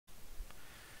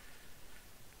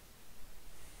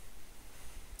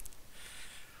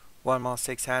1 mile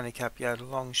 6 handicap, you had a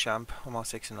long shump, 1 mile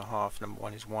 6.5. Number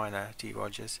 1 is Weiner, D.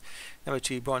 Rogers. Number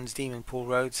 2, Bronze Demon, Paul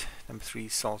Rhodes. Number 3,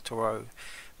 Salt Taureau,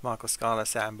 Michael Scala,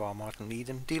 Sandbar, Martin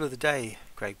Needham. Deal of the day,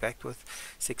 Craig Beckwith.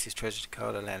 6 is Treasure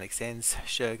Dakota, Lennox Ends.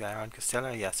 Sherga, Aaron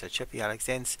Costello, Yasser Chippy, Alex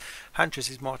Ends.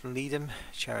 Huntress is Martin Needham.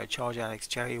 Chariot Charge, Alex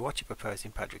Cherry. What You Proposing,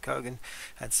 Patrick Hogan.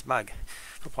 And Smug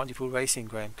for Pontypool Racing,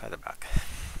 Graham Clutterbuck.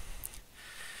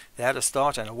 They had a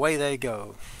start and away they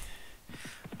go.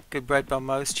 Good bred by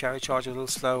most. Chariot Charge a little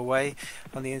slow away.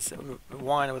 On the inside,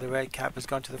 Weiner with the red cap has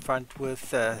gone to the front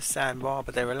with Sandbar,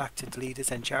 but they're reluctant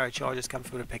leaders, and Chariot Charge has come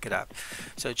through to pick it up.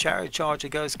 So Chariot Charger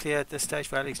goes clear at this stage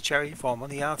for Alex Cherry from on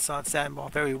the outside. Sandbar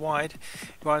very wide.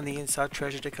 Right on the inside,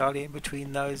 Treasure Dakota. In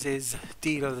between those is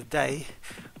Deal of the Day.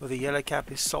 With the yellow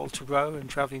cap is Salt Row, and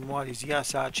travelling wide is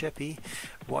Yasar Chippy.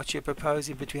 What You're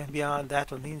Proposing behind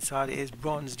that on the inside is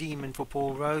Bronze Demon for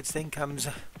Paul Rhodes. Then comes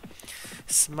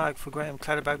Smug for Graham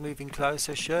Clutterbuck, moving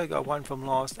closer. Sherga one from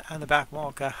last, and the back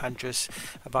marker Huntress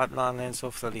about 9 lengths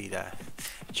off the leader.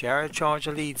 Chariot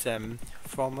Charger leads them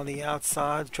from on the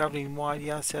outside, travelling wide.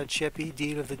 Yasser Chippy,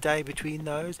 Deal of the Day between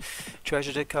those.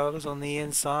 Treasure Dakota's on the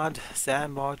inside.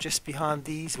 Sandbar just behind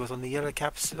these, with on the yellow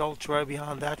cap Salt Row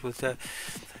behind that, with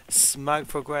Smug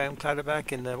for Graham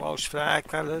Clutterbuck in the Welsh flag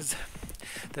colours.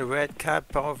 The red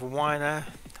cap of Weiner.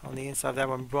 On the inside of that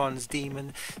one, Bronze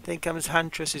Demon. Then comes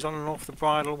Huntress, is on and off the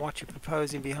bridle. What You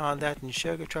Proposing behind that, and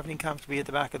Sherga travelling comfortably at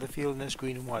the back of the field in those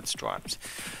green and white stripes.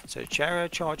 So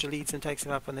Chariot Charger leads and takes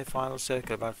them up on their final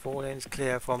circle, about 4 lengths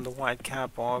clear from the white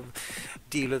cap of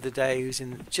Deal of the Day, who's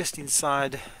just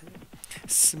inside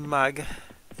Smug.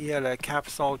 Yellow cap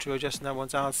Soldier just on that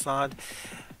one's outside.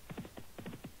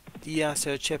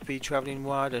 Yasser Chippy travelling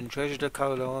wide, and Treasure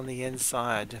Dakota on the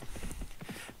inside.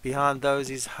 Behind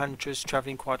those is Huntress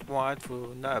travelling quite wide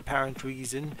for no apparent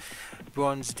reason.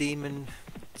 Bronze Demon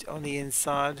on the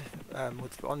inside,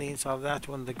 on the inside of that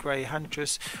one, the grey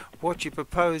Huntress. What You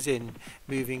Proposing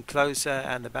moving closer,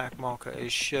 and the back marker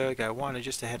is Sherga. Weiner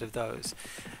just ahead of those.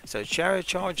 So Chariot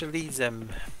Charger leads them.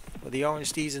 With the orange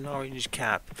steeds and orange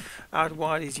cap. Out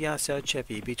wide is Yasser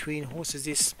Chippy. Between horses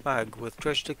is Smug, with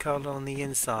Treasure Dakota on the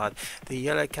inside. The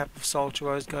yellow cap of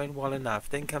Saltero is going well enough.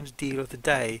 Then comes Deal of the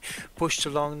Day. Pushed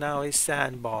along now is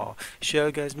Sandbar.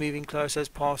 Sherga is moving closer, has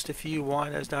passed a few.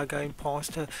 Weiner's now going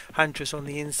past Huntress on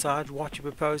the inside. What You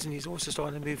Proposing, he's also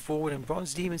starting to move forward, and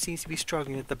Bronze Demon seems to be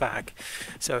struggling at the back.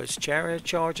 So it's Chariot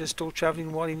Charger still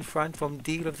travelling well in front from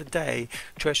Deal of the Day.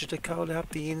 Treasure Dakota up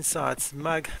the inside.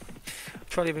 Smug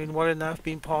travelling well enough,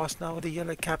 being passed now with the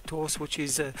yellow capped horse, which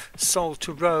is Salt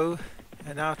to Row,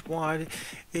 and out wide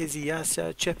is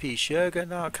Yasser Chippy. Sherga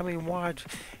now coming wide.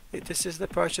 This is the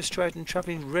approach to straight and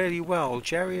travelling really well.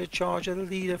 Chariot Charger, the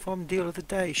leader from Deal of the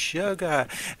Day. Sherga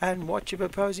and What You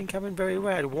Proposing coming very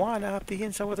red. Weiner up the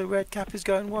inside with the red cap is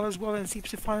going well as well, and seems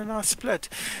to find a nice split.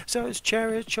 So it's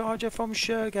Chariot Charger from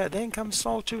Sherga. Then comes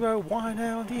Salt to Row.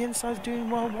 Weiner on the inside is doing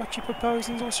well. What You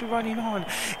Proposing is also running on.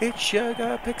 It's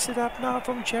Sherga picks it up now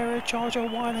from Chariot Charger.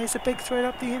 Weiner is a big threat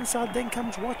up the inside. Then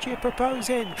comes What You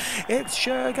Proposing. It's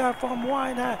Sherga from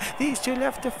Weiner. These two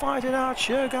left to fight it out.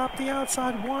 Sherga up the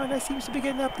outside. Weiner seems to be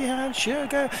getting up the hand.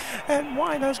 Sherga and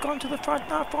Weiner's gone to the front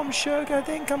now from Sherga.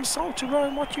 Then comes Saltero,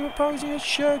 and What You Proposing is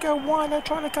Sherga. Weiner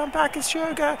trying to come back is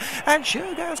Sherga, and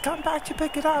Sherga has come back to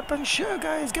pick it up, and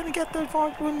Sherga is going to get the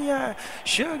advantage win here.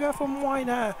 Sherga from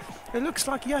Weiner. It looks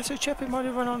like Yasser Chippy might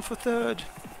have run on for third.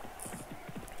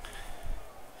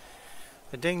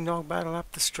 A ding-dong battle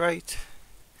up the straight.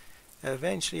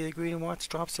 Eventually the green and white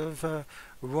stripes of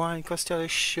Ryan Costello.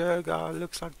 Sherga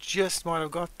looks like just might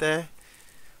have got there.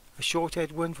 A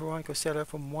short-head win for Ryan Costello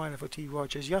from Weiner for T.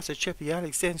 Rogers. Yasser Chippy,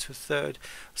 Alex Dents for third.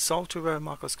 Saltero,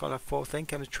 Michael Scholar fourth. Then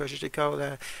comes Treasure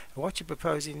Dakota. What You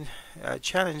Proposing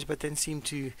challenge, but then seemed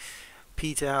to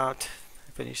peter out,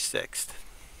 finish sixth.